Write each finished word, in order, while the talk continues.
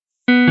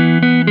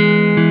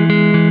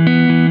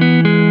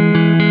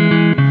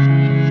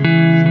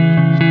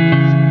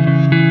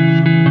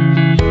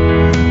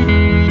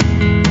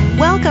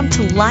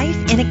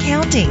in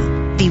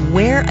Accounting, the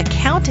Where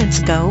Accountants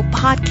Go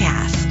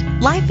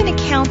podcast. Life in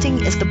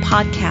Accounting is the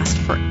podcast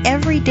for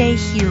everyday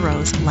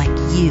heroes like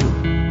you,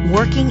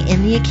 working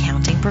in the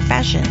accounting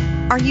profession.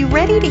 Are you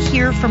ready to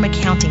hear from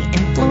accounting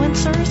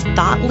influencers,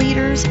 thought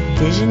leaders,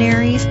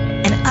 visionaries,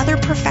 and other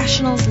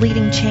professionals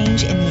leading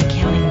change in the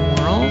accounting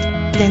world?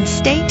 Then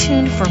stay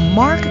tuned for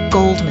Mark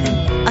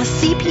Goldman, a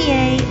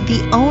CPA,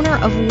 the owner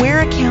of Where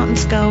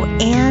Accountants Go,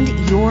 and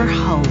your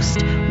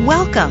host.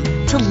 Welcome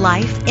to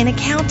Life in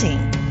Accounting.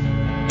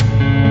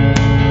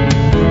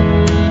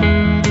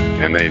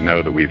 And they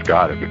know that we've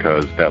got it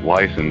because that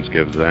license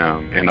gives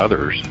them and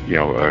others,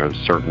 a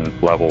certain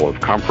level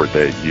of comfort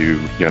that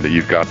that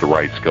you've got the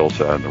right skill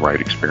set and the right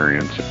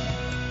experience.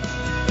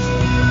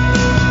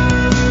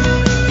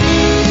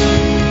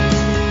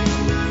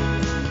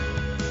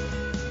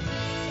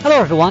 Hello,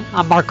 everyone.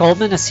 I'm Mark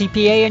Goldman, a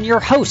CPA and your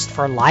host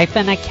for Life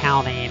in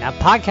Accounting, a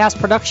podcast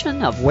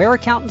production of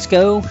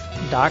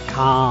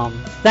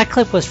WhereAccountantsGo.com. That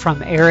clip was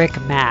from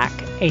Eric Mack,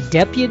 a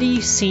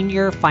Deputy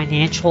Senior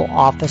Financial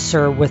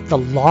Officer with the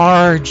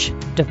large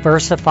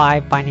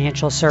Diversified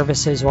Financial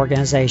Services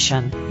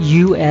Organization,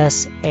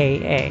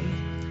 USAA.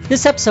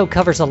 This episode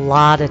covers a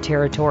lot of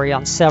territory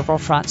on several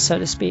fronts, so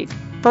to speak.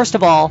 First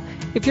of all,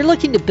 if you're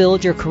looking to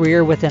build your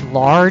career within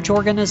large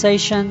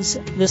organizations,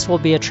 this will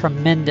be a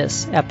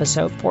tremendous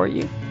episode for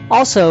you.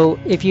 Also,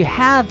 if you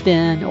have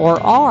been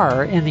or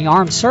are in the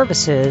armed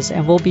services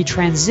and will be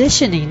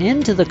transitioning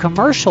into the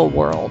commercial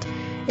world,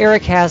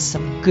 Eric has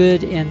some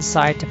good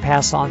insight to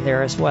pass on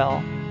there as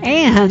well.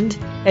 And,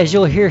 as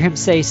you'll hear him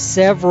say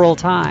several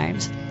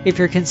times, if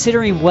you're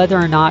considering whether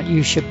or not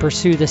you should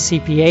pursue the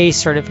CPA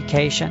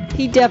certification,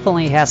 he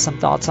definitely has some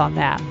thoughts on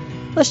that.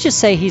 Let's just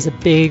say he's a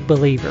big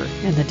believer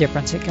in the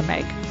difference it can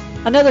make.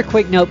 Another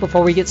quick note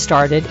before we get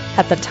started.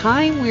 At the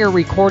time we are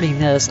recording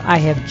this, I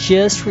have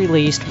just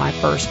released my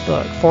first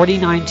book,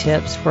 49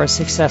 Tips for a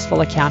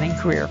Successful Accounting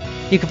Career.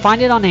 You can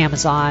find it on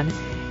Amazon.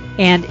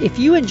 And if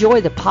you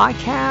enjoy the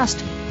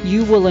podcast,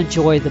 you will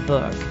enjoy the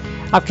book.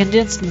 I've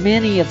condensed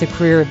many of the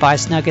career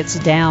advice nuggets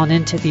down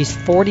into these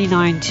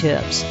 49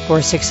 tips for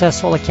a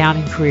successful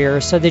accounting career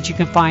so that you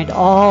can find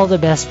all the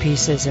best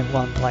pieces in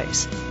one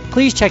place.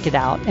 Please check it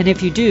out, and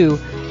if you do,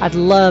 I'd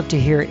love to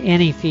hear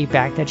any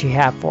feedback that you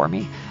have for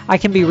me. I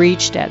can be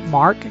reached at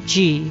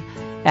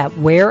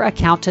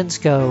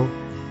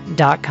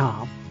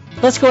markg@whereaccountantsgo.com.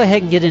 Let's go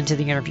ahead and get into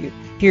the interview.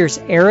 Here's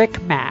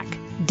Eric Mack,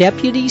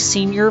 Deputy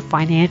Senior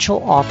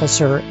Financial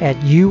Officer at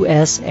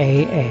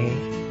USAA.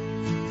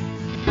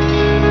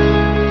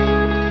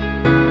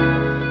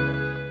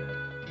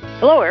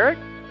 Hello, Eric.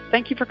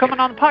 Thank you for coming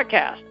on the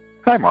podcast.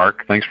 Hi,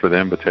 Mark. Thanks for the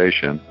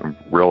invitation.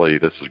 Really,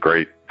 this is a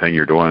great thing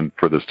you're doing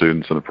for the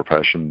students in the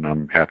profession.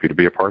 I'm happy to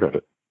be a part of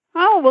it.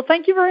 Oh, well,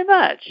 thank you very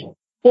much.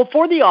 Well,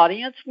 for the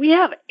audience, we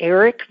have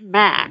Eric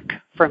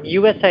Mack from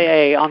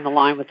USAA on the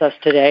line with us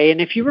today. And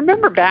if you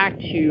remember back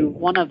to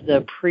one of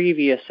the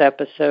previous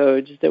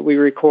episodes that we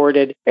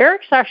recorded,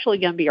 Eric's actually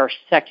going to be our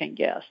second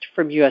guest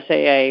from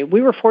USAA.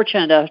 We were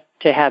fortunate enough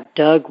to have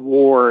Doug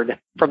Ward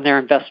from their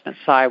investment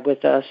side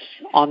with us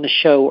on the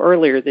show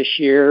earlier this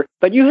year.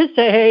 But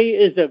USAA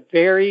is a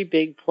very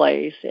big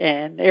place,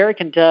 and Eric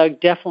and Doug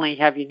definitely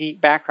have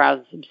unique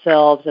backgrounds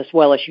themselves as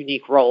well as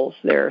unique roles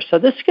there. So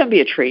this is going to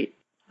be a treat.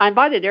 I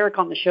invited Eric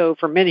on the show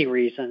for many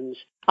reasons.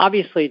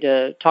 Obviously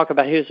to talk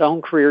about his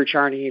own career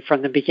journey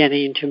from the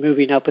beginning to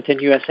moving up within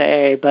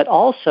USAA, but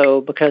also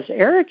because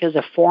Eric is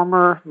a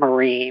former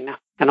Marine.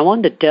 And I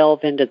wanted to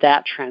delve into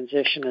that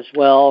transition as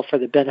well for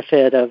the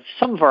benefit of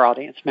some of our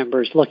audience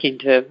members looking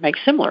to make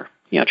similar,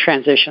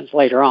 transitions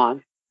later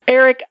on.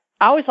 Eric,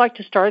 I always like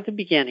to start at the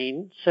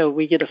beginning so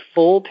we get a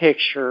full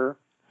picture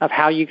of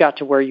how you got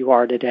to where you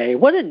are today.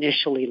 What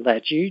initially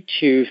led you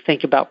to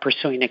think about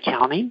pursuing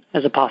accounting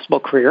as a possible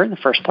career in the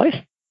first place?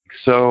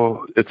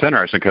 So it's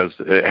interesting because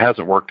it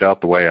hasn't worked out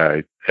the way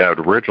I had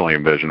originally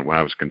envisioned when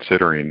I was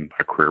considering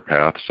a career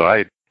path. So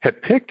I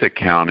had picked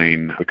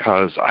accounting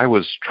because I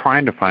was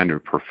trying to find a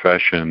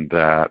profession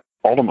that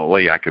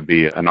ultimately I could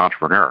be an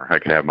entrepreneur. I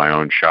could have my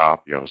own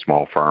shop, a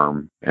small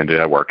firm, and do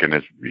that work. And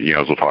as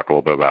we'll talk a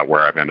little bit about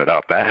where I've ended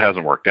up. That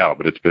hasn't worked out,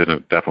 but it's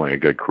been definitely a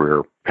good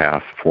career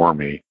path for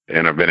me.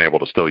 And I've been able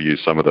to still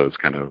use some of those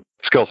kind of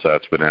skill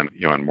sets, but in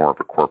more of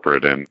a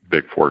corporate and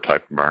Big Four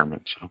type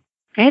environment. So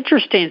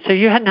interesting. So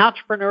you had an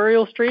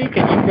entrepreneurial streak,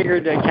 and you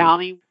figured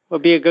accounting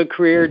would be a good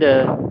career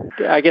to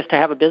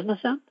have a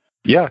business in?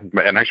 Yeah,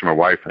 and actually my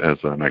wife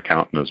is an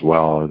accountant as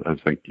well. I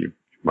think you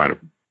might have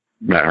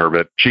met her,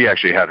 but she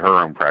actually had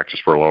her own practice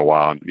for a little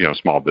while,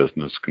 small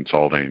business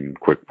consulting,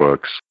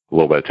 QuickBooks, a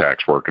little bit of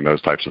tax work and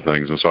those types of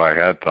things. And so I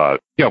had thought,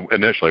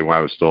 initially when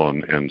I was still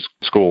in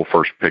school,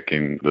 first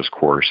picking this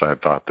course, I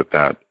had thought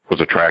that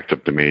was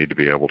attractive to me to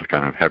be able to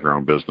kind of have your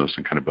own business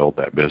and kind of build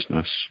that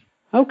business.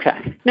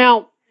 Okay.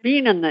 Now,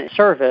 being in the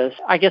service,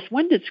 I guess,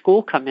 when did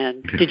school come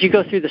in? Did you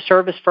go through the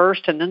service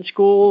first and then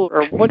school,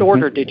 or what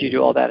order did you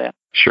do all that in?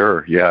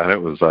 Sure. Yeah,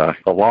 it was a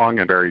long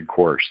and varied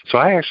course. So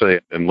I actually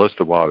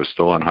enlisted while I was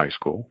still in high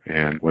school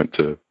and went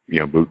to,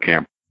 boot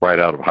camp right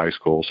out of high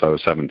school. So I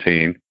was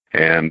 17.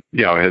 And,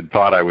 I had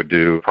thought I would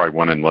do probably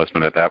one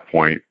enlistment at that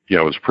point. It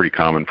was pretty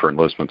common for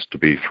enlistments to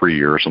be 3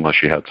 years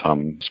unless you had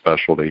some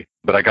specialty.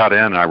 But I got in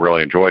and I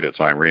really enjoyed it,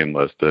 so I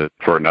re-enlisted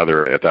for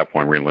another, at that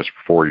point, re-enlisted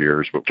for 4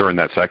 years. But during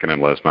that second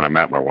enlistment, I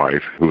met my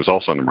wife, who was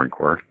also in the Marine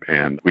Corps,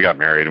 and we got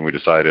married and we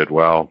decided,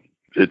 well,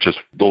 it just,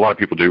 a lot of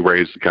people do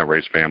raise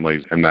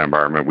families in that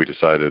environment. We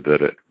decided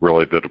that it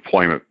really, the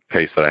deployment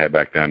pace that I had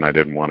back then, I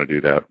didn't want to do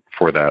that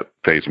for that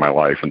phase of my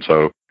life. And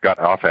so got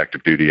off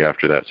active duty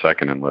after that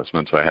second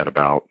enlistment. So I had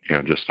about,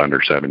 just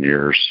under 7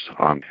 years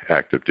on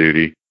active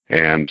duty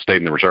and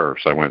stayed in the reserve.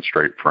 So I went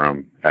straight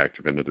from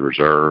active into the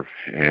reserve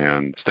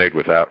and stayed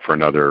with that for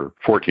another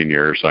 14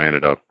 years. So I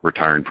ended up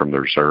retiring from the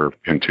reserve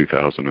in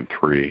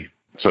 2003.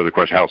 So the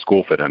question, how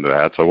school fit into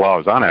that? So while I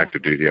was on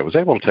active duty, I was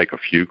able to take a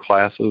few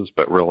classes,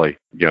 but really,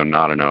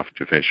 not enough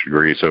to finish a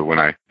degree. So when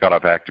I got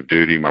off active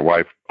duty, my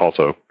wife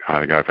also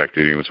got off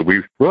active duty. So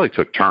we really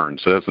took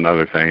turns. So that's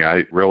another thing.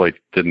 I really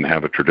didn't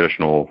have at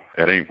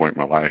any point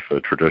in my life, a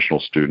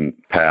traditional student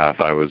path.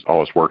 I was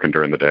always working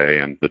during the day,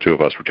 and the two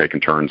of us were taking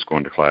turns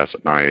going to class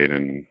at night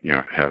and,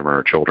 having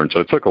our children. So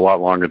it took a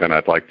lot longer than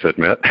I'd like to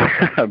admit,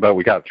 but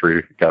we got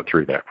through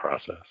that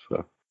process.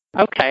 So.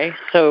 Okay.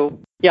 So,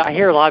 I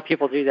hear a lot of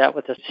people do that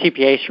with the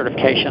CPA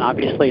certification.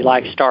 Obviously,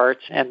 life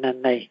starts, and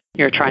then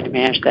you're trying to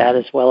manage that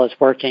as well as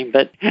working.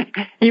 But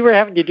you were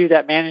having to do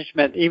that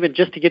management even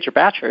just to get your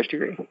bachelor's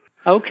degree.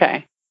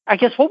 Okay. I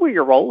guess, what were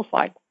your roles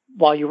like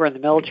while you were in the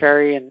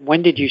military, and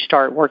when did you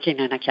start working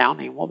in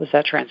accounting? What was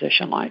that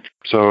transition like?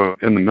 So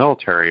in the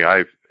military,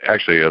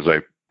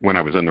 when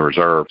I was in the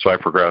reserve, so I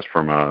progressed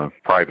from a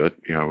private,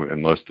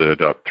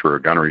 enlisted up through a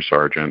gunnery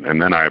sergeant,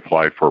 and then I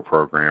applied for a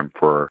program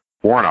for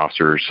warrant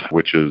officers,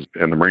 which is,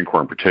 in the Marine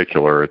Corps in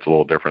particular, it's a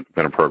little different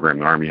than a program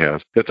the Army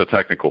has. It's a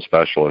technical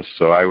specialist.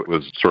 So I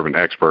was sort of an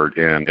expert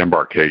in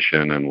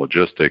embarkation and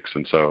logistics.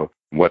 And so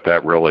what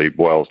that really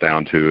boils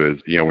down to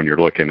is, when you're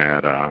looking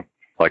at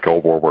like an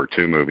old World War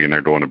II movie and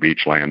they're doing a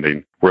beach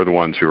landing, we're the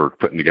ones who are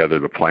putting together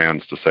the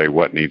plans to say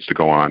what needs to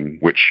go on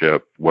which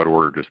ship, what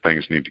order does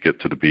things need to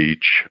get to the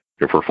beach.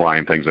 If we're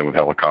flying things in with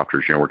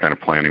helicopters, we're kind of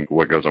planning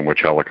what goes on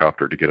which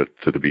helicopter to get it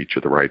to the beach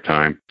at the right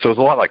time. So it's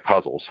a lot like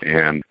puzzles,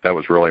 and that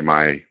was really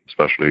my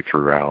specialty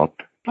throughout.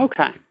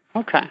 Okay.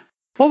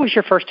 What was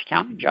your first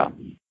accounting job?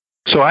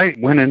 So I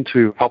went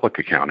into public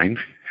accounting,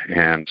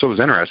 and so it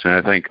was interesting.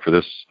 I think for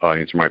this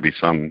audience, there might be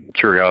some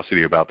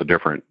curiosity about the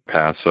different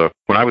paths. So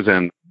when I was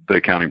in the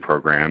accounting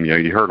program,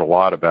 you heard a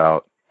lot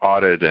about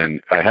audit,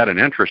 and I had an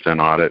interest in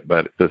audit,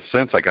 but the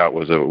sense I got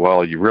was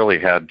that, you really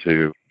had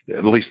to,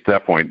 at least at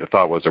that point, the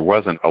thought was there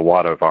wasn't a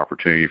lot of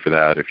opportunity for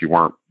that if you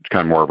weren't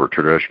kind of more of a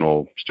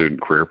traditional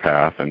student career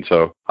path. And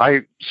so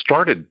I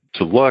started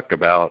to look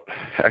about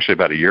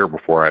a year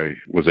before I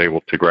was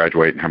able to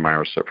graduate and have my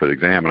hours set for the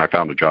exam, and I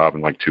found a job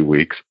in like 2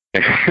 weeks.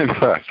 And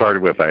so I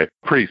started with a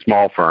pretty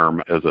small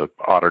firm as an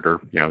auditor,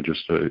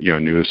 just a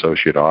new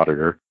associate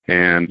auditor.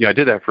 And I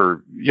did that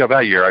for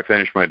about a year. I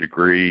finished my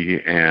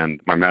degree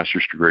and my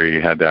master's degree,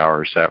 had the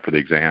hours sat for the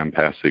exam,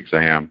 passed the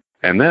exam.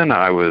 And then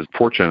I was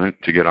fortunate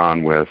to get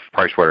on with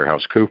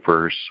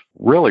PricewaterhouseCoopers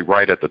really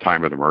right at the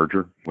time of the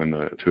merger, when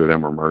the two of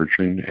them were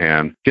merging.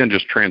 And again,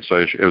 just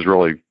translation, it was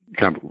really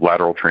kind of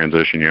lateral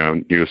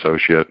transition, new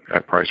associate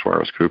at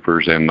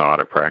PricewaterhouseCoopers in the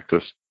audit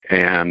practice.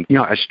 And,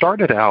 I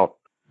started out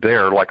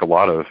there, like a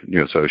lot of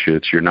new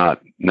associates, you're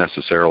not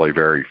necessarily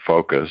very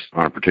focused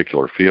on a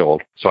particular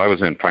field. So I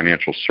was in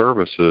financial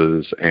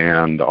services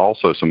and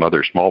also some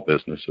other small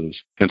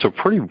businesses. And so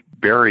pretty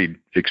varied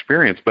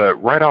experience. But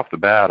right off the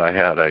bat, I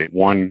had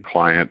one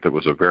client that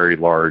was a very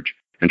large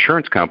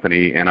insurance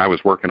company, and I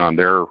was working on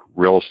their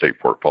real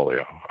estate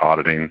portfolio,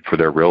 auditing for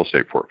their real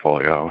estate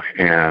portfolio.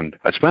 And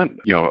I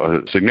spent, a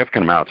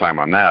significant amount of time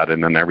on that,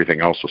 and then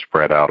everything else was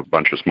spread out, a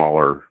bunch of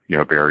smaller,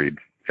 varied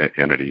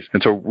entities.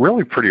 And so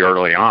really pretty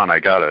early on, I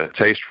got a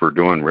taste for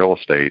doing real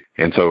estate.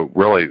 And so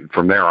really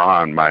from there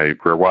on, my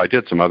career, while I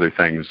did some other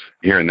things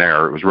here and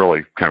there, it was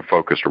really kind of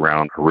focused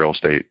around a real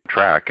estate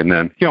track. And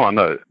then, on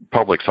the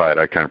public side,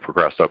 I kind of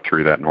progressed up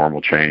through that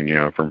normal chain,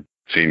 from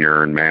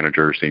senior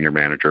manager,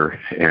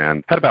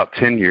 and had about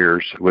 10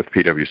 years with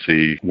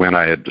PwC when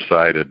I had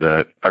decided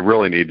that I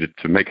really needed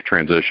to make a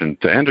transition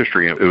to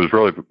industry. It was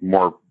really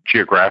more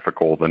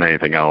geographical than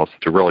anything else.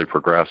 To really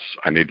progress,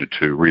 I needed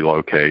to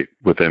relocate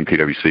within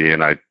PwC,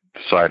 and I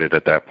decided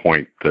at that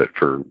point that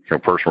for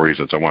personal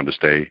reasons, I wanted to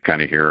stay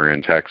kind of here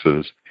in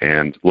Texas,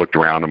 and looked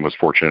around and was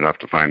fortunate enough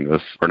to find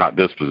this, or not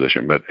this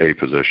position, but a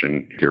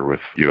position here with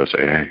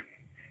USAA.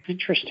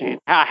 Interesting.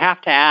 I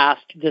have to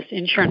ask, this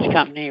insurance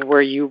company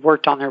where you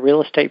worked on their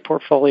real estate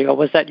portfolio,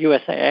 was that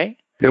USAA?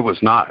 It was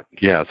not.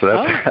 Yeah. So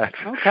that's,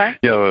 okay.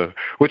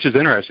 Which is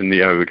interesting,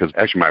 because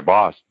actually my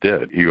boss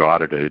did. He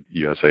audited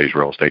USA's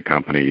real estate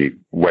company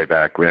way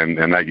back when,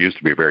 and that used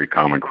to be a very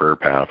common career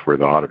path where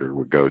the auditor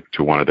would go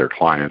to one of their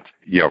clients.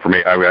 For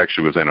me, I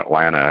actually was in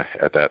Atlanta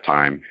at that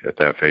time, at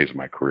that phase of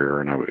my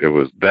career, and it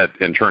was that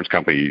insurance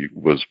company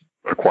was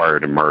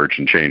acquired and merged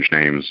and changed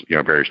names,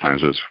 various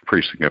times. It was a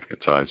pretty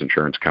significant size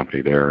insurance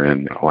company there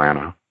in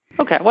Atlanta.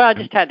 Okay. Well, I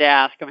just had to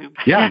ask. I mean,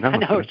 Yeah, no, I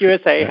know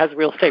USA has a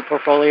real estate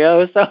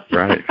portfolio, so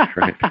Right.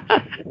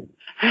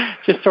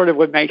 just sort of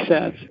would make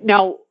sense.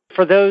 Now,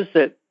 for those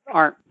that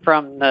aren't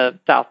from the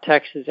South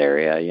Texas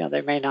area,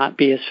 they may not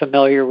be as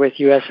familiar with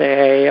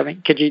USAA. I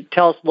mean, could you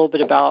tell us a little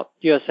bit about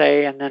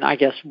USAA and then I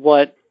guess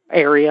what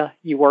area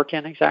you work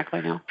in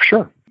exactly now?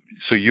 Sure.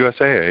 So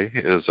USAA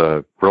is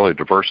a really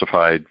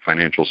diversified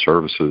financial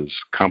services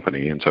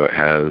company, and so it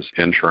has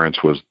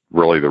insurance was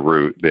really the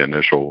root.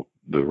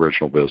 The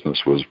original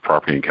business was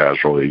property and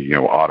casualty,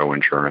 auto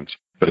insurance.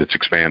 But it's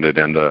expanded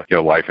into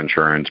life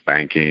insurance,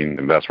 banking,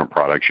 investment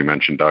products. You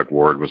mentioned Doug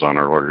Ward was on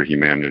our order. He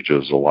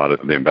manages a lot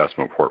of the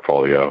investment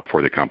portfolio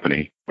for the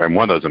company. And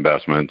one of those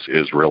investments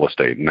is real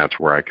estate, and that's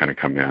where I kind of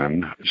come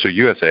in. So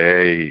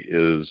USAA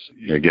is,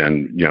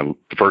 again,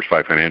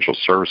 diversified financial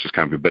services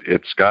company, but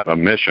it's got a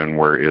mission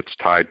where it's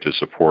tied to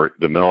support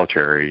the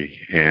military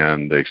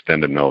and the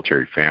extended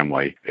military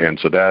family. And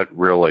so that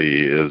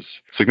really is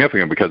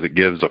significant because it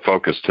gives a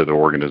focus to the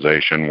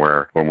organization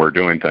where when we're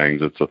doing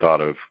things, it's a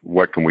thought of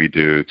what can we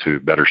do to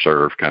better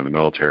serve kind of the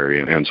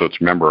military. And so it's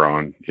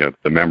member-owned.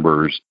 The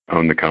members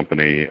own the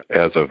company.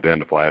 As of the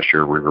end of last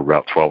year, we were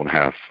about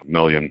 12.5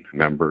 million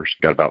members,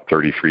 got about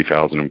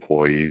 33,000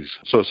 employees.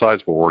 So a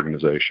sizable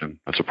organization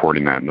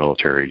supporting that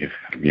military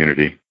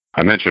community.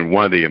 I mentioned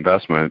one of the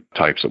investment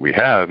types that we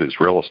have is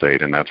real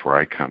estate, and that's where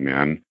I come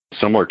in.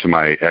 Similar to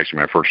my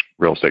first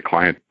real estate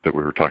client that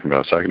we were talking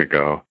about a second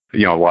ago,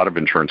 a lot of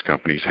insurance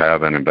companies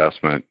have an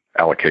investment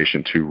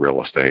allocation to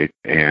real estate,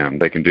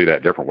 and they can do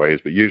that different ways.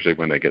 But usually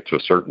when they get to a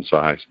certain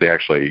size, they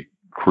actually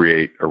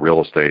create a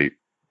real estate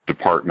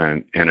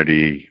department,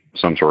 entity,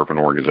 some sort of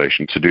an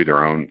organization to do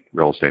their own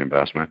real estate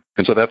investment.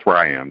 And so that's where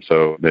I am.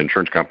 So the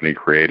insurance company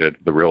created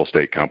the real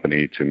estate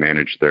company to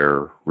manage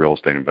their real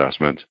estate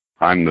investments.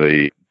 I'm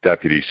the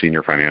deputy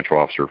senior financial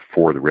officer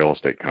for the real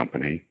estate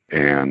company,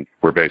 and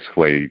we're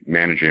basically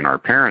managing our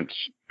parents'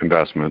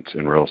 investments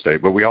in real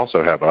estate, but we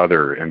also have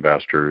other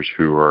investors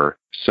who are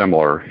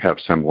have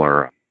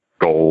similar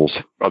goals,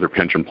 other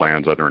pension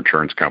plans, other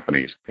insurance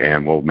companies,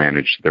 and we'll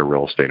manage their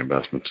real estate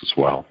investments as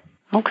well.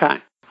 Okay.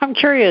 I'm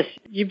curious,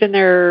 you've been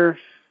there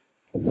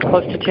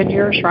close to 10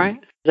 years, right?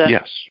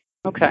 Yes.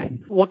 Okay.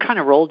 What kind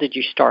of role did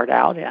you start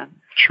out in?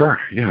 Sure.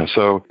 Yeah.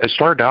 So I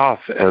started off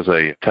as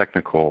a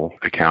technical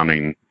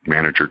accounting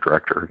manager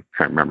director. I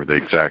can't remember the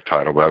exact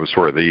title, but I was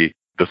sort of the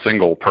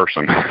single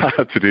person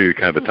to do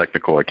kind of the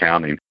technical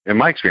accounting. In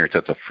my experience,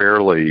 that's a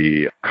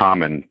fairly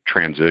common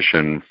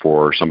transition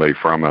for somebody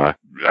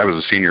I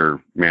was a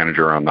senior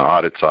manager on the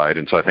audit side,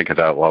 and so I think at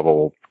that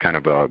level, kind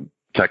of a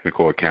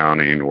technical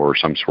accounting or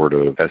some sort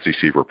of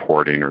SEC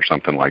reporting or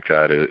something like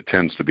that, it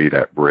tends to be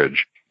that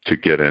bridge to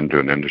get into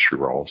an industry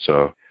role.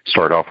 So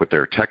start off with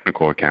their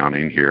technical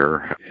accounting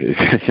here.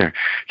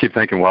 Keep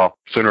thinking, well,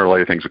 sooner or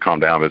later things will calm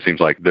down, but it seems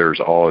like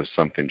there's always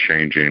something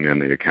changing in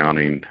the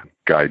accounting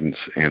guidance.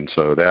 And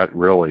so that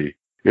really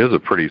is a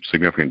pretty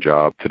significant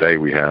job. Today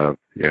we have,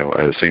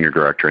 a senior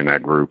director in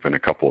that group and a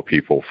couple of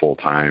people full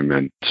time.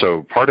 And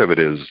so part of it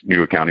is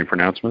new accounting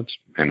pronouncements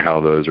and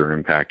how those are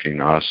impacting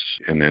us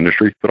in the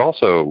industry. But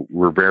also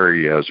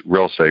as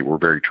real estate, we're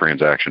very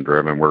transaction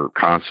driven. We're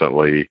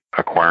constantly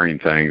acquiring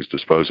things,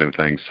 disposing of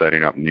things,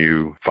 setting up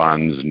new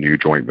funds, new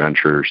joint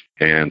ventures.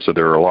 And so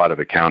there are a lot of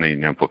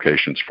accounting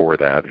implications for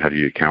that. How do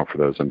you account for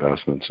those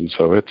investments? And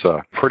so it's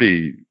a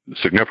pretty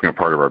significant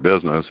part of our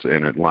business,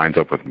 and it lines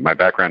up with my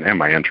background and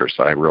my interests.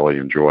 I really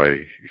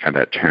enjoy kind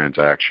of that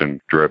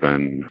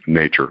transaction-driven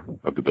nature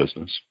of the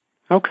business.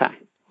 Okay.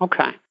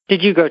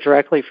 Did you go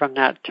directly from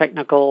that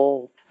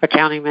technical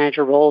accounting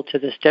manager role to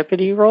this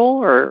deputy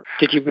role, or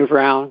did you move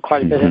around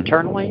quite a bit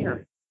internally?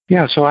 Or?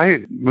 Yeah, so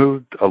I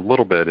moved a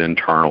little bit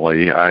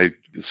internally.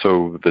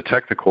 So the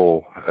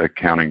technical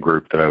accounting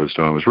group that I was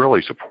doing was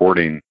really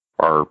supporting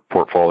our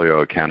portfolio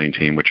accounting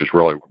team, which is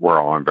really where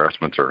all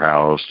investments are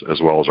housed,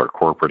 as well as our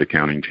corporate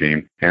accounting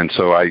team. And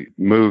so I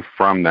moved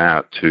from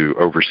that to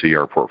oversee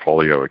our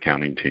portfolio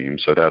accounting team.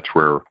 So that's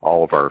where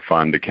all of our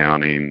fund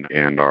accounting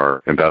and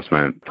our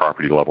investment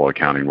property level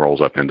accounting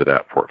rolls up into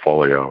that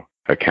portfolio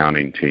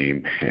accounting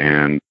team.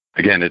 And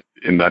again,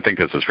 and I think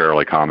this is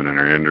fairly common in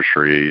our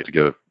industry to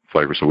give a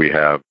flavor. So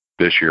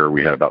this year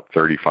we had about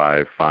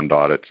 35 fund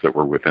audits that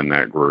were within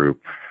that group.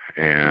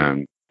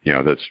 And,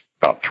 that's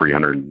about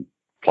 300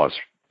 plus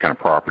kind of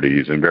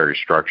properties and various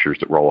structures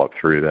that roll up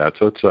through that.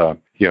 So it's a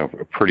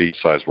pretty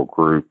sizable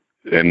group.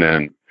 And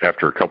then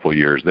after a couple of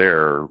years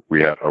there,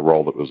 we had a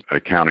role that was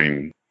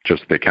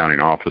just the accounting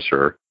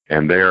officer.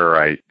 And there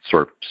I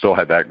sort of still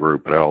had that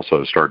group, but I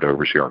also started to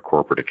oversee our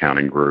corporate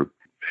accounting group.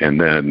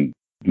 And then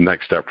the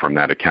next step from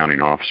that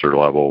accounting officer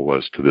level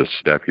was to this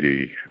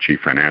deputy chief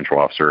financial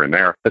officer. And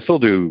there, I still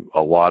do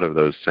a lot of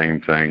those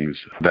same things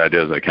that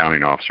as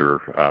accounting officer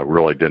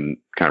really didn't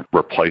kind of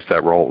replace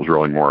that role. It was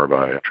really more of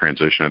a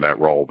transition of that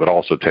role, but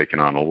also taking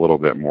on a little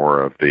bit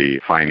more of the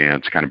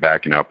finance, kind of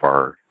backing up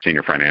our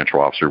senior financial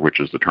officer,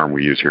 which is the term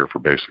we use here for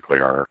basically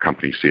our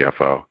company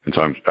CFO. And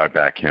so I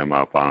back him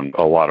up on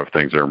a lot of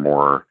things that are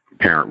more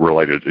parent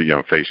related,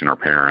 facing our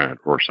parent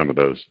or some of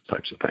those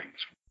types of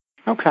things.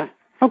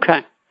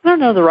 Okay. I don't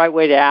know the right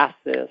way to ask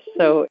this.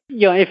 So,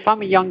 if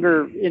I'm a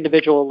younger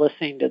individual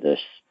listening to this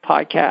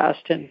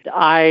podcast and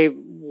I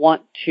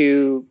want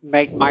to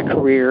make my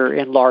career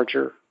in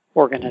larger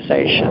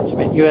organizations, I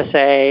mean,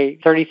 USA,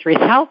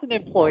 33,000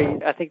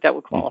 employees, I think that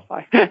would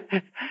qualify.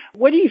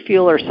 What do you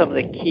feel are some of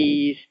the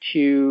keys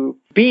to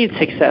being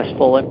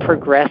successful and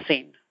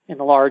progressing in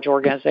a large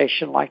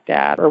organization like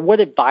that? Or what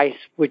advice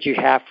would you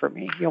have for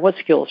me? What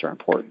skills are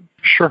important?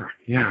 Sure.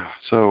 Yeah.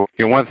 So,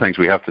 one of the things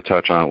we have to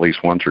touch on at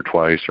least once or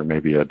twice or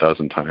maybe a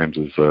dozen times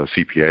is a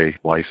CPA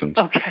license.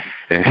 Okay.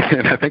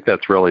 And I think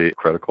that's really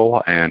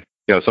critical. And,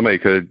 somebody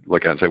could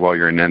look at it and say, well,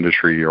 you're in an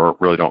industry, you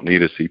really don't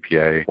need a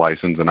CPA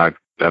license. And I've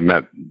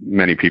met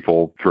many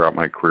people throughout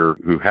my career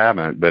who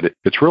haven't, but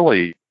it's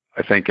really,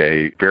 I think,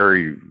 a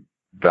very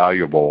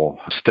valuable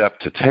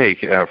step to take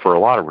for a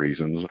lot of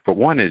reasons. But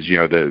one is,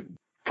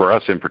 for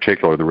us in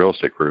particular, the real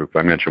estate group,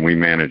 I mentioned we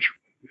manage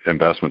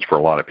investments for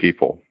a lot of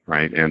people,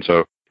 right? And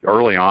so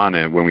early on,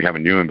 and when we have a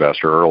new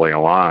investor early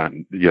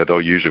on,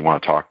 they'll usually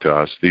want to talk to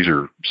us. These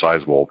are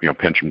sizable,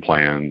 pension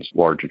plans,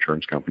 large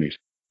insurance companies.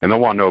 And they'll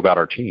want to know about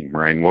our team,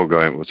 right? And we'll go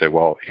and we'll say,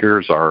 well,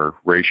 here's our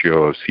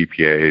ratio of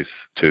CPAs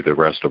to the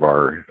rest of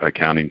our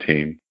accounting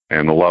team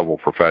and the level of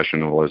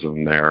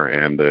professionalism there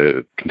and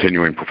the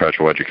continuing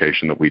professional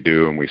education that we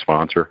do and we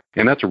sponsor.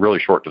 And that's a really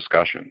short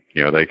discussion.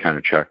 They kind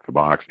of check the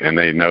box and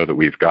they know that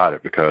we've got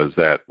it because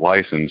that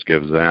license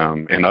gives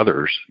them and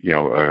others,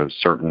 a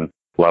certain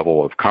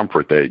level of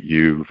comfort that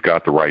you've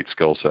got the right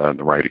skill set and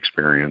the right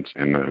experience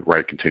and the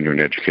right continuing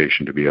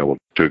education to be able to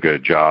do a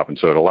good job. And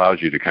so it allows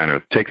you to kind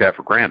of take that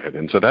for granted.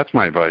 And so that's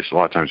my advice a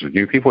lot of times with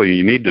new people.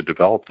 You need to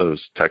develop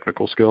those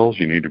technical skills.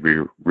 You need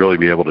to really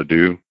be able to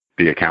do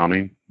the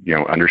accounting,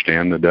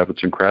 understand the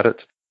debits and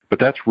credits. But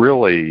that's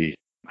really,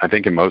 I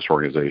think in most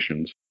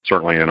organizations,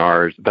 certainly in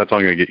ours, that's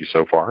only going to get you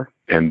so far.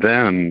 And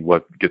then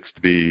what gets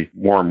to be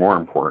more and more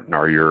important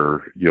are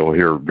you'll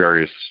hear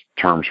various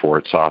terms for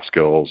it, soft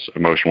skills,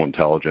 emotional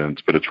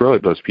intelligence, but it's really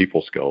those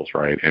people skills,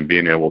 right? And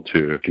being able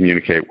to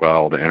communicate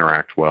well, to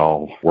interact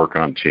well, work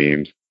on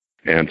teams.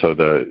 And so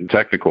the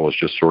technical is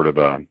just sort of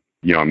a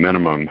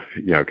minimum,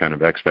 kind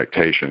of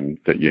expectation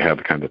that you have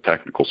the kind of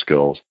technical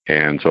skills.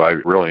 And so I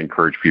really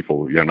encourage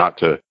people,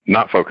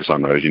 not focus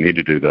on those. You need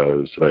to do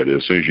those. But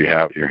as soon as you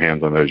have your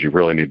hands on those, you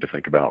really need to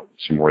think about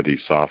some more of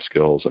these soft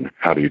skills and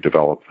how do you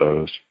develop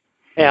those.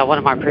 Yeah, one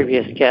of my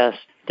previous guests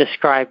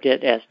described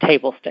it as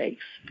table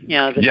stakes,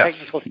 the yes.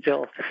 technical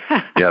skills.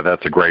 Yeah,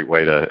 that's a great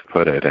way to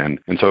put it. And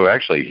so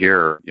actually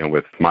here,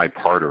 with my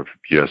part of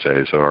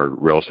USA, so our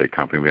real estate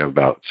company, we have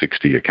about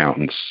 60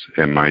 accountants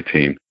in my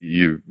team.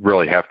 You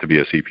really have to be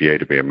a CPA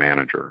to be a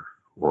manager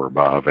or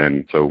above.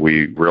 And so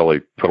we really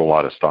put a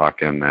lot of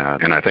stock in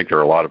that. And I think there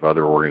are a lot of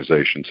other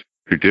organizations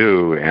who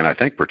do. And I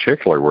think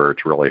particularly where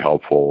it's really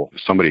helpful,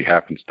 if somebody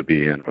happens to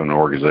be in an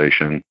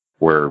organization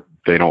where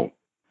they don't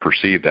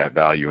perceive that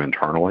value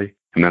internally,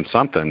 and then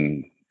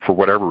something, for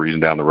whatever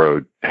reason down the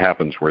road,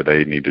 happens where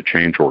they need to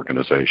change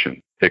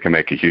organization, it can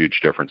make a huge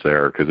difference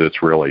there because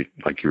it's really,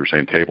 like you were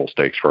saying, table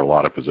stakes for a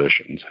lot of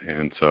positions.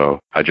 And so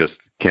I just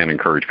can't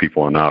encourage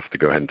people enough to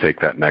go ahead and take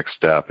that next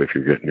step. If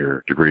you're getting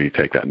your degree,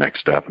 take that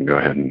next step and go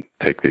ahead and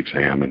take the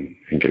exam and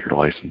get your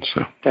license.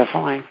 So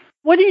definitely.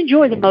 What do you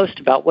enjoy the most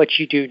about what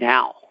you do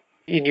now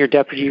in your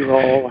deputy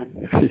role?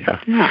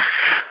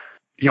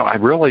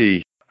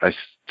 I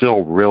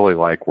still really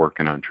like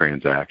working on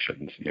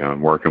transactions.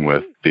 I'm working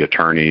with the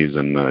attorneys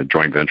and the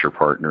joint venture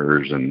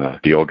partners and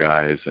the deal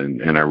guys,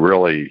 and I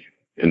really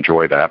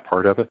enjoy that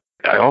part of it.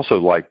 I also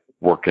like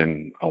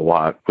working a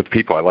lot with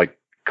people. I like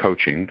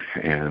coaching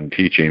and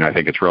teaching. I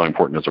think it's really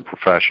important as a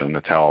profession.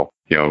 That's how,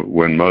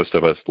 when most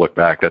of us look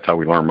back, that's how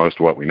we learn most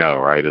of what we know,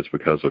 right? It's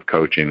because of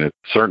coaching. A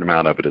certain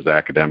amount of it is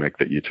academic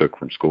that you took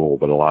from school,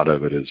 but a lot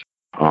of it is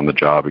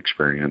on-the-job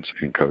experience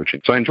in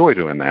coaching. So I enjoy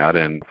doing that,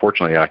 and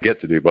fortunately, I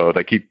get to do both.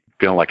 I keep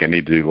feeling like I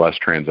need to do less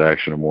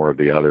transaction and more of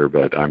the other,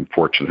 but I'm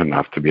fortunate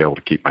enough to be able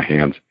to keep my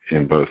hands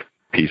in both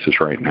pieces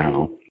right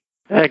now.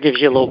 That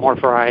gives you a little more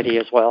variety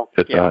as well.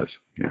 It does,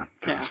 yeah.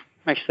 Yeah,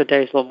 makes the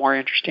days a little more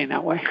interesting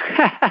that way.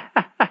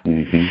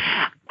 Mm-hmm.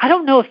 I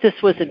don't know if this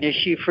was an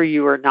issue for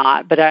you or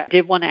not, but I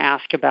did want to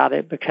ask about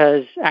it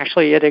because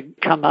actually it had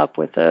come up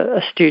with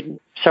a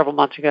student several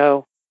months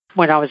ago.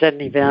 When I was at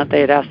an event,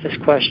 they had asked this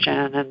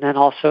question, and then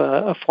also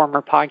a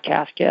former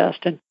podcast guest.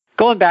 And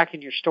going back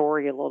in your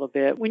story a little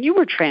bit, when you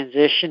were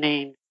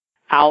transitioning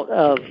out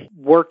of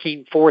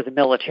working for the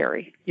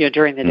military,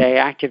 during the day,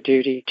 active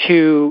duty,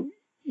 to,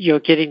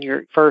 getting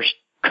your first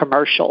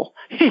commercial,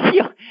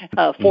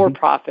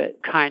 for-profit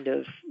kind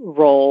of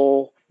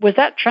role, was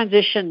that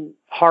transition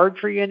hard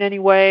for you in any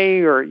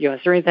way? Or,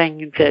 is there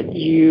anything that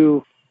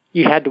you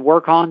had to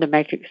work on to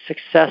make it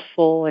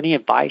successful? Any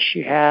advice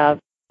you have?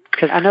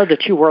 Because I know the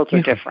two worlds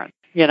are different,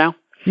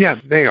 Yeah,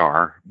 they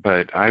are.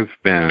 But I've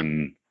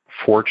been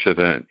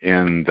fortunate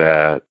in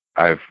that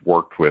I've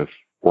worked with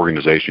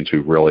organizations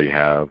who really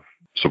have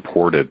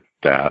supported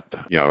that.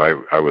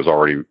 I was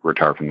already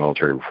retired from the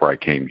military before I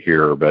came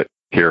here, but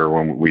here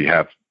when we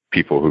have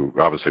people who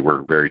obviously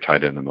were very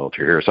tied in the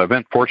military here. So I've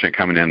been fortunate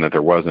coming in that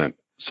there wasn't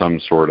some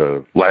sort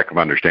of lack of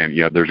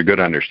understanding. There's a good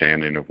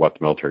understanding of what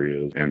the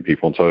military is and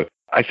people. And so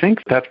I think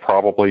that's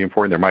probably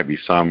important. There might be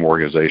some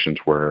organizations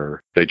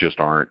where they just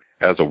aren't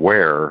as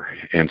aware.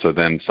 And so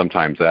then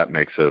sometimes that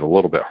makes it a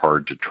little bit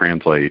hard to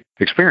translate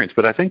experience.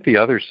 But I think the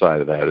other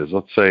side of that is,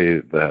 let's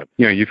say that,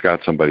 you've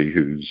got somebody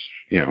who's,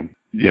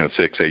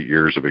 6-8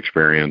 years of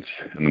experience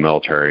in the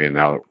military and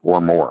now, or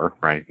more,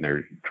 right? And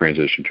they're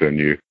transitioned to a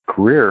new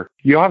career.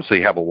 You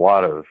obviously have a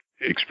lot of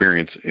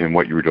experience in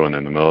what you were doing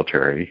in the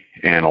military.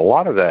 And a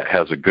lot of that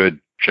has a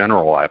good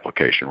general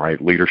application, right?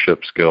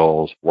 Leadership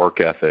skills, work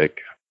ethic,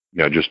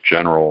 just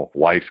general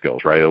life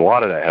skills, right? A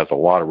lot of that has a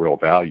lot of real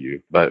value.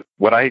 But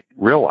what I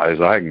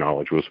realized, I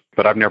acknowledged was,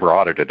 but I've never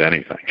audited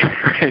anything,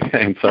 right?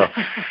 And so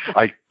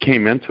I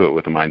came into it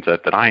with the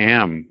mindset that I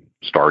am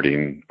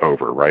starting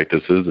over, right?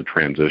 This is a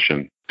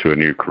transition to a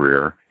new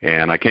career.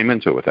 And I came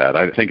into it with that.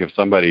 I think if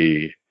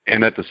somebody,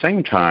 and at the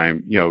same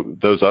time,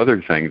 those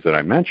other things that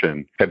I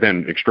mentioned have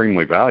been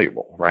extremely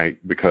valuable,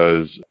 right?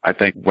 Because I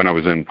think when I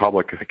was in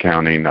public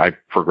accounting, I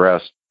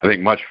progressed, I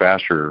think, much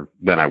faster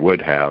than I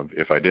would have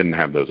if I didn't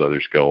have those other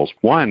skills.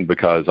 One,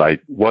 because I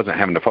wasn't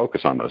having to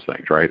focus on those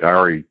things, right? I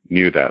already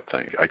knew that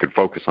thing. I could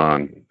focus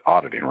on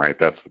auditing, right?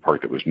 That's the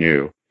part that was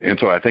new. And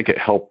so I think it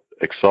helped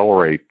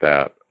accelerate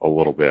that a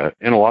little bit.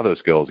 And a lot of those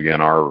skills, again,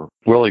 are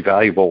really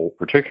valuable,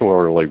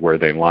 particularly where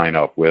they line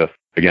up with,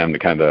 again, the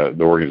kind of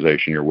the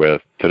organization you're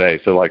with today.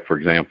 So like, for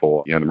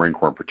example, the Marine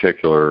Corps in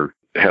particular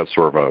has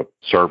sort of a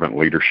servant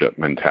leadership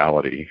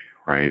mentality,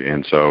 right?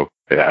 And so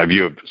I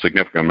view a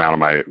significant amount of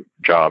my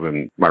job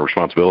and my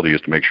responsibility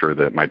is to make sure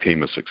that my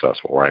team is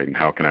successful, right? And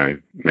how can I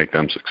make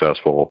them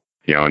successful?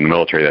 In the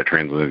military, that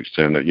translates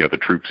into, the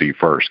troops eat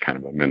first kind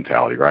of a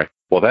mentality, right?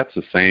 Well, that's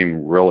the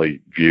same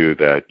really view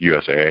that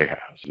USAA has,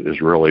 is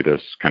really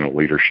this kind of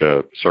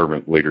leadership,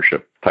 servant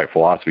leadership type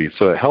philosophy.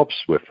 So it helps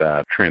with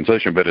that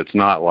transition, but it's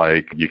not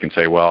like you can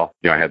say, well,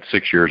 I had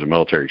 6 years of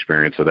military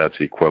experience, so that's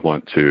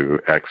equivalent to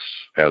X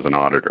as an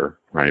auditor,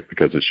 right?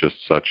 Because it's just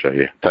such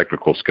a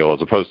technical skill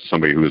as opposed to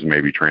somebody who is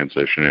maybe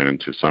transitioning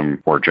into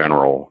some more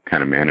general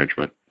kind of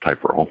management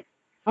type role.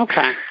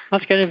 Okay,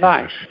 that's good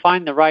advice.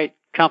 Find the right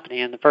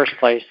company in the first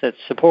place that's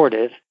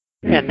supportive,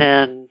 and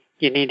then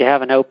you need to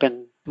have an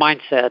open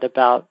mindset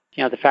about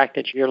the fact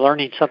that you're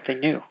learning something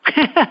new.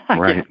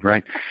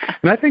 Right.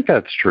 And I think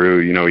that's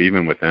true,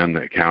 even within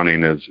the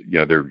accounting is,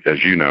 there,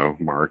 as you know,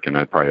 Mark, and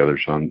probably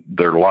others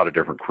there are a lot of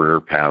different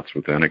career paths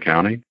within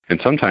accounting. And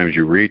sometimes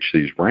you reach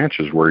these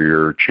branches where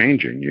you're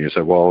changing. You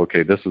say, well,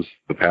 okay, this is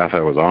the path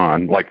I was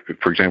on. Like,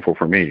 for example,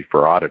 for me,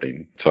 for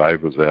auditing. So I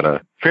was at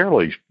a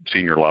fairly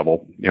senior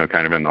level,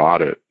 kind of in the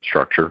audit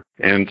structure.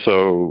 And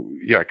so,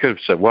 I could have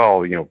said,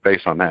 well,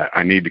 based on that,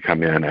 I need to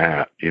come in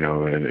at,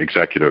 an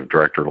executive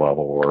director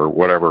level or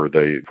whatever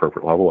the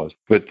appropriate level was.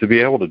 But to be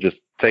able to just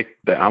take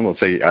that, I'm going to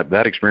say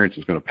that experience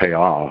is going to pay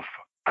off.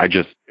 I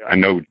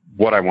know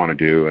what I want to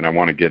do and I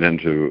want to get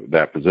into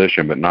that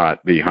position, but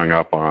not be hung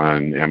up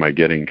on, am I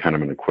getting kind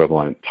of an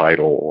equivalent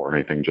title or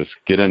anything? Just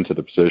get into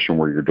the position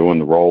where you're doing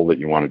the role that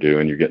you want to do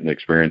and you're getting the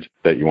experience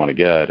that you want to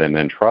get, and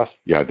then trust,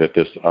 that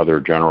this other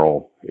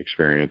general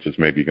experience is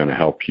maybe going to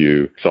help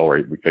you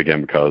accelerate,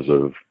 again, because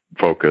of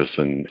focus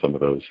and some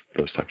of those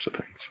types of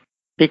things.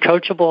 Be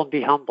coachable and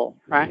be humble,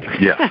 right?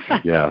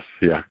 Yes.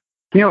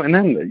 And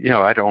then,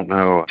 I don't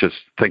know, just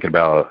thinking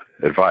about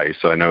advice.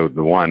 So I know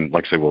the one,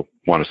 like I say, we'll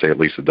want to say at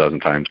least a dozen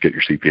times, get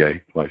your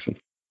CPA license.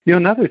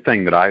 Another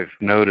thing that I've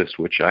noticed,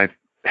 which I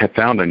have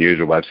found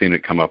unusual, but I've seen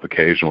it come up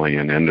occasionally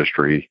in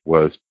industry,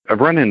 was I've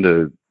run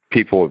into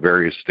people at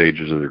various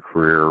stages of their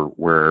career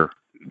where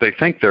they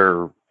think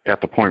they're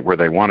at the point where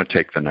they want to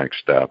take the next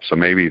step. So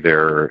maybe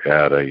they're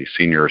at a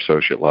senior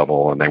associate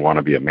level and they want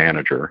to be a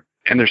manager.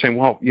 And they're saying,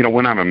 well,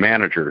 when I'm a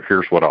manager,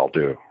 here's what I'll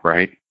do,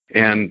 right?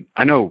 And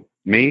I know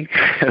me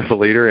as a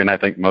leader, and I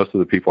think most of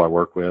the people I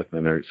work with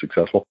and they're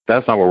successful,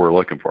 that's not what we're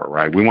looking for,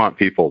 right? We want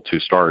people to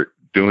start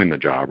doing the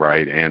job,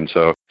 right? And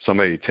so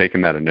somebody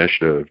taking that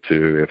initiative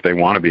to, if they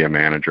want to be a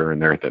manager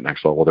and they're at that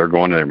next level, they're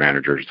going to their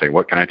manager to say,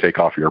 what can I take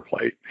off your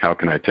plate? How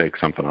can I take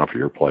something off of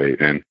your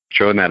plate? And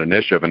showing that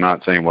initiative and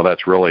not saying, well,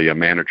 that's really a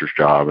manager's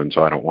job, and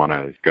so I don't want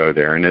to go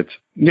there. And it's,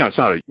 it's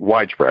not a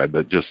widespread,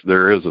 but just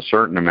there is a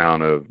certain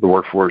amount of the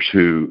workforce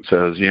who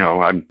says,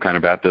 I'm kind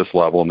of at this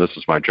level and this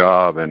is my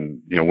job,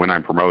 and, when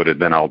I'm promoted,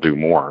 then I'll do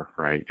more,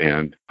 right?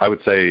 And I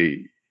would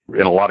say,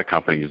 in a lot of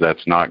companies,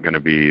 that's not going to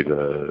be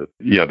the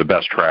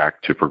best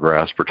track to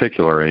progress,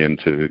 particularly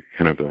into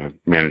kind of the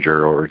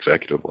manager or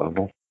executive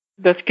level.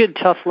 That's good,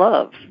 tough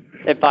love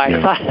advice.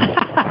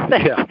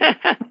 Yeah.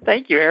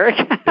 Thank you, Eric.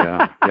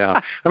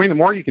 Yeah. I mean, the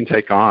more you can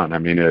take on,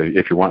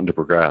 if you're wanting to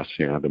progress,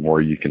 the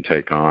more you can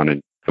take on,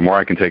 and the more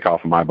I can take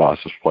off of my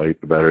boss's plate,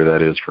 the better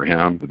that is for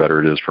him, the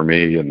better it is for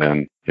me. And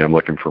then I'm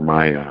looking for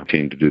my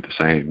team to do the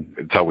same.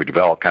 It's how we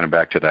develop, kind of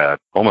back to that,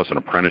 almost an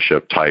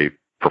apprenticeship type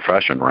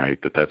profession, right?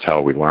 That's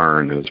how we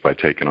learn, is by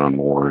taking on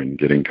more and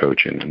getting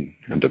coaching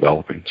and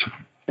developing. So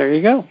there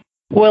you go.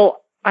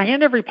 Well, I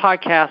end every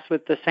podcast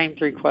with the same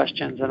 3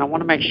 questions, and I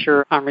want to make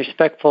sure I'm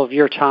respectful of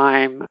your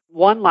time.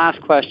 One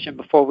last question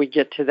before we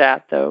get to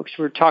that, though, because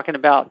we're talking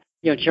about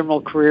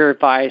general career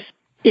advice.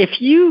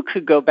 If you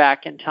could go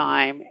back in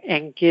time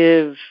and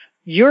give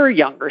your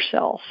younger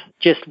self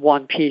just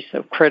one piece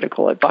of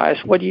critical advice,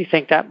 what do you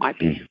think that might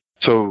be?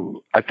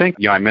 So I think,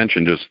 I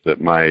mentioned just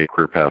that my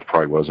career path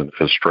probably wasn't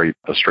as straight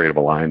of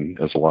a line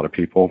as a lot of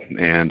people.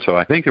 And so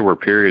I think there were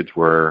periods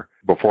where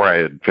before I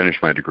had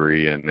finished my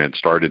degree and had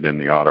started in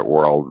the audit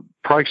world,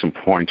 probably some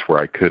points where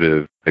I could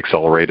have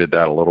accelerated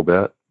that a little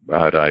bit.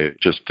 But I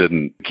just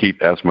didn't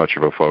keep as much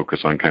of a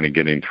focus on kind of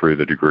getting through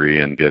the degree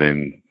and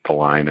getting the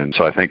line. And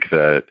so I think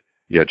that,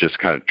 just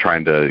kind of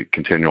trying to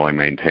continually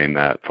maintain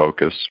that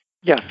focus.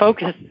 Yeah,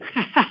 focus.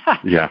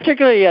 Yeah.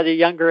 Particularly at a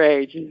younger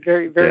age is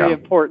very, very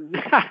important.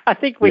 I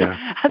think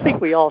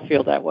we all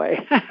feel that way.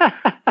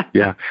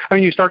 Yeah. I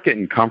mean, you start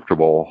getting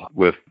comfortable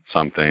with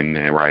something,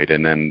 right?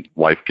 And then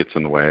life gets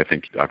in the way. I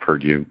think I've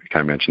heard you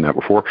kind of mention that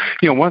before.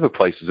 One of the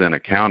places in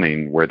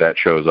accounting where that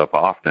shows up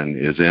often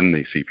is in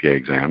the CPA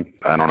exam.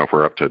 I don't know if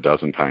we're up to a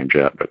dozen times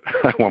yet, but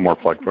one more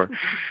plug for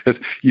it.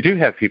 You do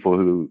have people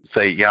who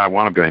say, I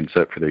want to go ahead and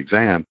sit for the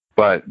exam,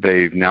 but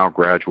they've now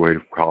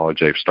graduated from college.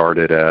 They've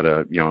started at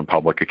in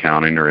public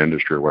accounting or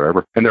industry or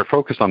whatever, and they're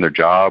focused on their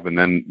job. And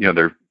then,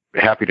 they're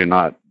happy to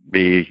not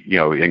be,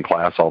 in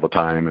class all the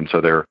time. And so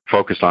they're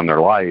focused on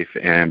their life.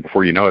 And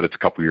before you know it, it's a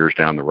couple years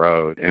down the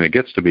road, and it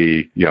gets to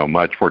be,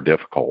 much more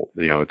difficult.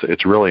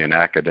 It's really an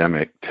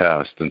academic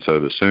test. And so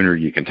the sooner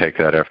you can take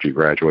that after you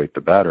graduate,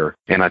 the better.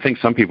 And I think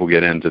some people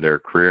get into their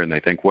career and they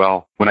think,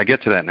 well, when I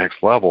get to that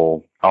next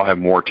level, I'll have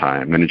more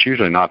time. And it's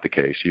usually not the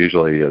case.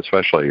 Usually,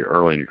 especially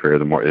early in your career,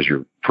 the more as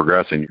you're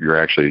progressing,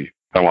 you're actually,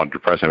 I don't want to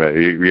depress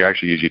anybody, you're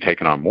actually usually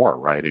taking on more,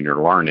 right? And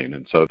you're learning.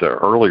 And so the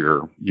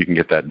earlier you can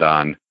get that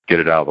done, get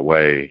it out of the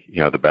way,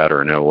 the better.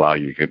 And it'll allow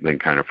you to then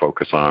kind of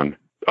focus on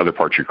other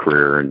parts of your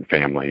career and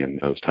family and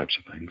those types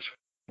of things.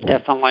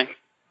 Definitely.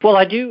 Well,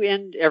 I do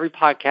end every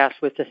podcast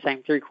with the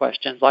same 3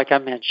 questions, like I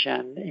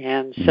mentioned.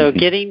 And so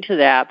getting to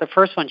that, the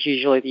first one's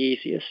usually the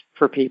easiest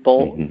for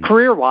people.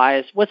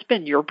 Career-wise, what's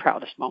been your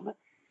proudest moment?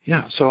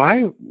 Yeah, so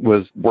I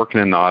was working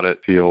in the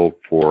audit field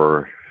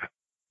for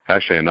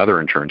actually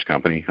another insurance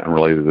company,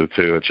 unrelated to the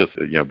two. It's just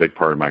a big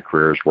part of my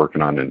career is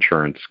working on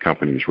insurance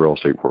companies' real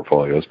estate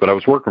portfolios. But I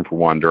was working for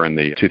one during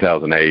the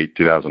 2008,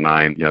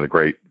 2009, the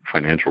great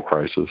financial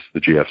crisis,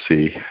 the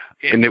GFC.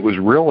 And it was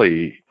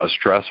really a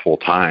stressful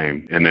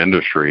time in the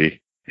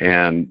industry.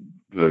 And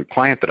the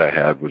client that I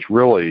had was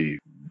really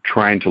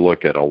trying to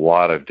look at a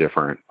lot of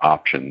different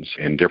options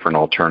and different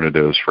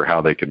alternatives for how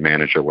they could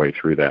manage their way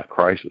through that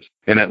crisis.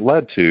 And it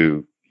led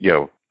to,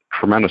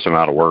 tremendous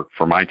amount of work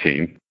for my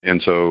team.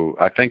 And so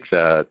I think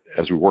that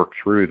as we worked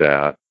through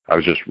that, I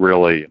was just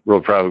really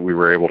proud that we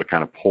were able to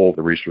kind of pull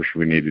the resources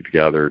we needed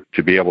together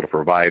to be able to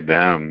provide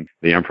them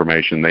the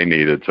information they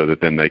needed so that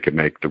then they could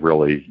make the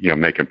really,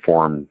 make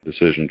informed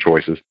decision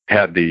choices,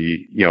 had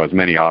the, as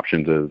many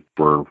options as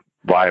were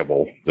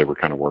viable. They were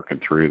kind of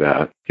working through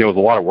that. It was a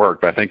lot of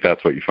work, but I think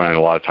that's what you find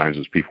a lot of times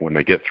is people, when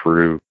they get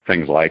through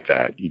things like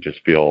that, you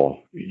just feel,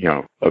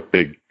 a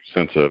big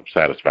sense of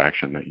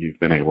satisfaction that you've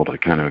been able to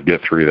kind of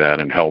get through that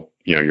and help,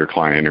 your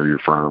client or your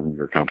firm,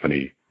 your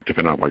company,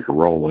 depending on what your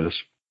role is.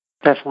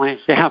 Definitely.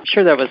 Yeah, I'm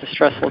sure that was a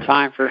stressful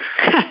time for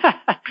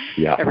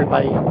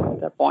everybody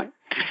at that point.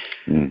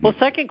 Well,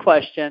 second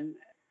question,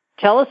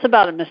 tell us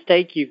about a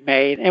mistake you've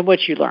made and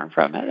what you learned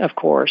from it, of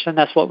course, and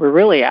that's what we're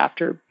really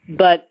after.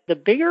 But the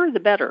bigger, the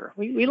better.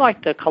 We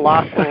like the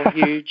colossal,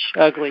 huge,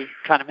 ugly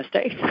kind of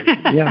mistakes.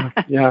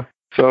 Yeah.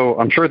 So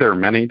I'm sure there are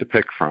many to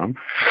pick from.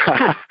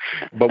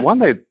 But one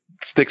that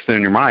sticks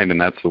in your mind, and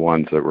that's the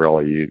ones that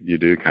really you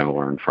do kind of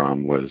learn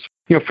from, was,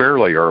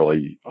 fairly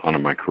early on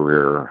in my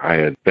career, I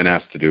had been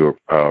asked to do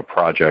a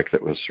project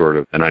that was sort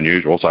of an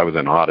unusual. So I was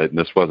in audit, and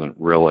this wasn't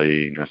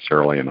really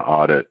necessarily an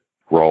audit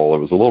role. It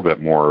was a little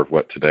bit more of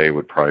what today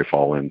would probably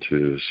fall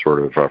into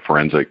sort of a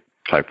forensic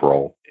type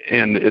role.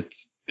 And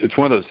it's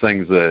one of those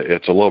things that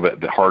it's a little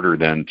bit harder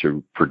then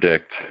to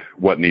predict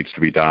what needs to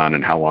be done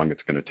and how long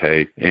it's going to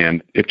take.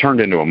 And it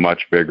turned into a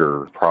much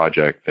bigger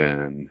project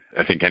than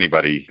I think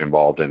anybody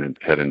involved in it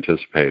had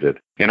anticipated.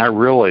 And I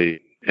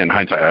really, in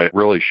hindsight, I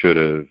really should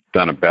have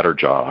done a better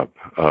job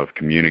of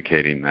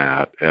communicating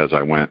that as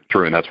I went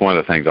through. And that's one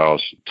of the things I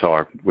always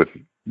talk with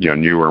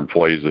newer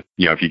employees,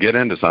 if you get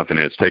into something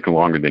and it's taking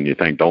longer than you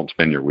think, don't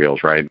spin your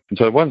wheels, right? And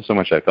so it wasn't so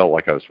much I felt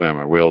like I was spinning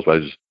my wheels, but I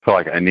just felt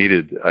like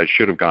I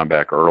should have gone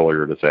back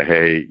earlier to say,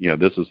 hey,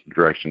 this is the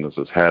direction this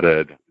is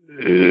headed.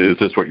 Is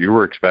this what you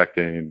were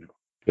expecting?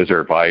 Is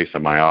there advice?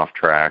 Am I off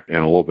track? And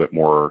a little bit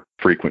more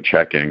frequent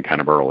check-in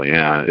kind of early in.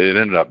 It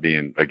ended up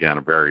being, again,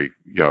 a very,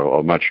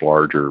 a much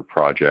larger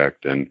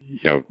project and,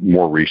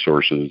 more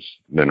resources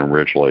than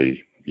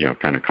originally,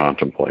 kind of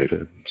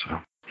contemplated. So.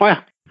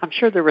 Well, I'm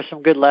sure there were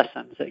some good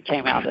lessons that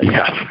came out of it.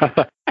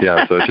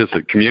 Yeah. So it's just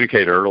to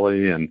communicate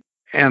early and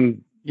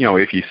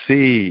if you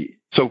see,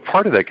 So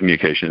part of that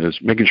communication is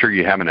making sure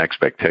you have an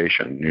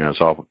expectation,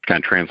 so I'll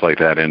kind of translate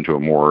that into a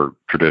more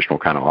traditional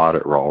kind of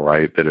audit role,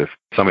 right? That if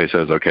somebody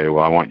says, okay,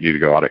 well, I want you to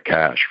go audit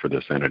cash for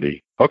this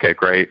entity. Okay,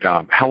 great.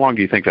 How long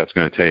do you think that's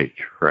going to take,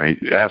 right?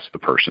 Ask the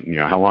person,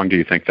 how long do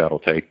you think that'll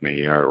take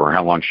me, or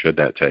how long should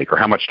that take, or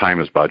how much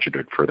time is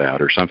budgeted for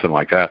that, or something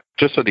like that,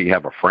 just so that you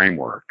have a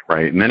framework,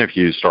 right? And then if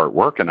you start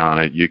working on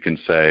it, you can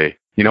say,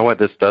 you know what,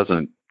 this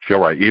doesn't feel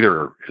right.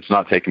 Either it's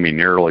not taking me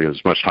nearly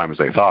as much time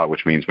as I thought,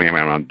 which means maybe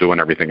I'm not doing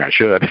everything I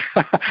should,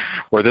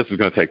 or this is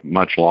going to take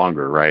much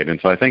longer, right? And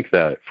so I think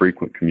that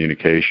frequent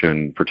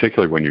communication,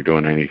 particularly when you're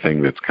doing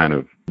anything that's kind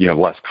of,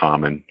 less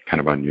common,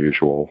 kind of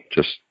unusual,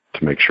 just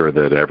to make sure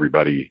that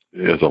everybody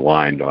is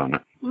aligned on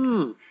it.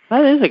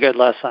 That is a good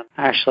lesson,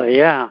 actually,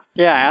 yeah.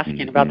 Yeah,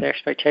 asking about the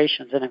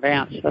expectations in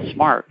advance. That's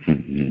smart.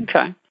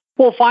 Okay.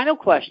 Well, final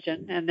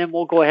question, and then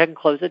we'll go ahead and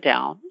close it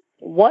down.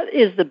 What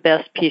is the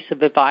best piece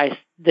of advice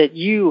that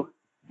you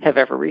have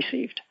ever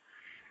received?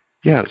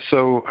 Yeah,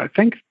 so I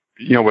think,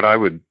 what I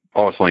would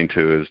always lean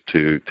to is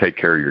to take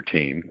care of your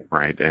team,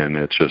 right? And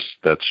that's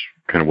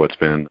kind of what's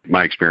been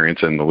my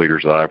experience and the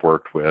leaders that I've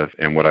worked with,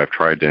 and what I've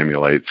tried to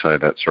emulate, say,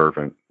 that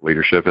servant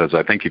leadership is,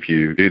 I think if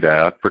you do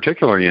that,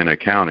 particularly in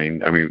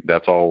accounting,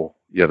 that's all.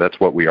 Yeah, that's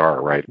what we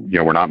are, right?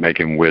 We're not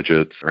making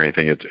widgets or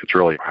anything. It's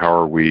really how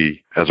are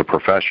we as a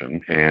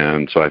profession?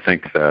 And so I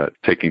think that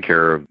taking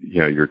care of,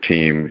 your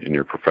team and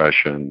your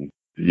profession,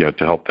 to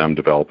help them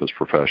develop as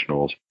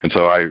professionals. And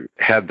so I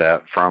had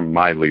that from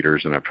my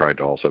leaders, and I've tried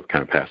to also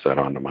kind of pass that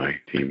on to my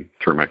team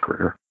through my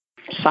career.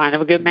 Sign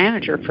of a good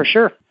manager, for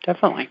sure.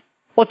 Definitely.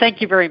 Well,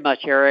 thank you very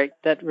much, Eric.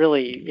 That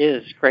really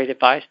is great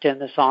advice to end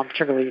this on,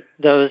 particularly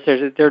those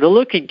that are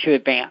looking to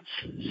advance.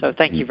 So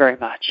thank you very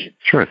much.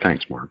 Sure.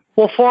 Thanks, Mark.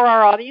 Well, for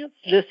our audience,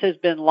 this has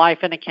been Life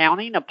in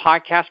Accounting, a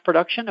podcast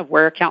production of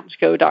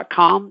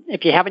WhereAccountants.go.com.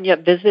 If you haven't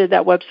yet visited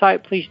that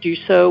website, please do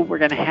so. We're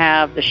going to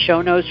have the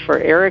show notes for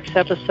Eric's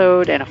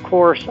episode and, of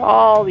course,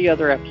 all the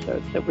other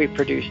episodes that we've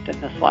produced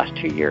in this last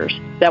 2 years.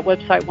 That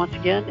website, once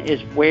again, is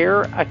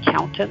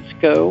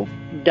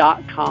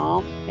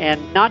WhereAccountants.go.com.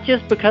 And not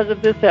just because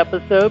of this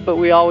episode, but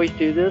we always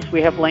do this.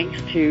 We have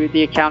links to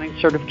the accounting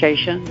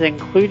certifications,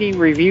 including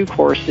review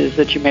courses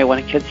that you may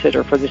want to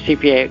consider for the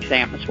CPA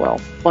exam as well.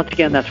 Once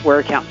again, that's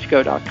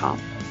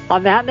WhereAccountants.go.com.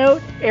 On that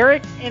note,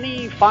 Eric,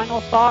 any final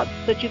thoughts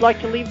that you'd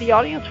like to leave the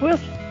audience with?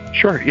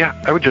 Sure. Yeah.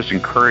 I would just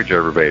encourage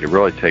everybody to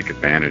really take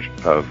advantage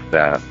of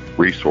that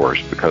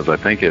resource, because I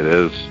think it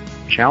is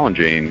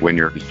challenging when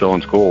you're still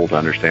in school to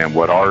understand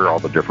what are all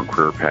the different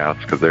career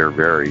paths, because they're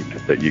varied,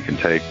 that you can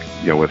take,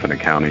 with an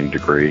accounting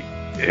degree.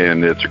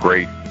 And it's a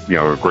great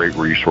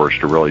resource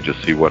to really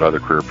just see what other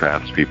career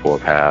paths people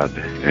have had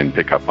and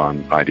pick up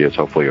on ideas.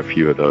 Hopefully a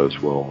few of those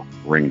will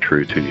ring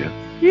true to you.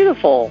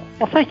 Beautiful.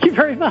 Well, thank you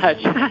very much.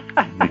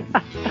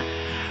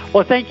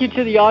 Well, thank you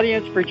to the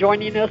audience for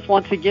joining us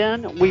once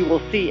again. We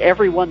will see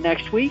everyone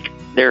next week.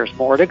 There's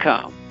more to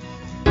come.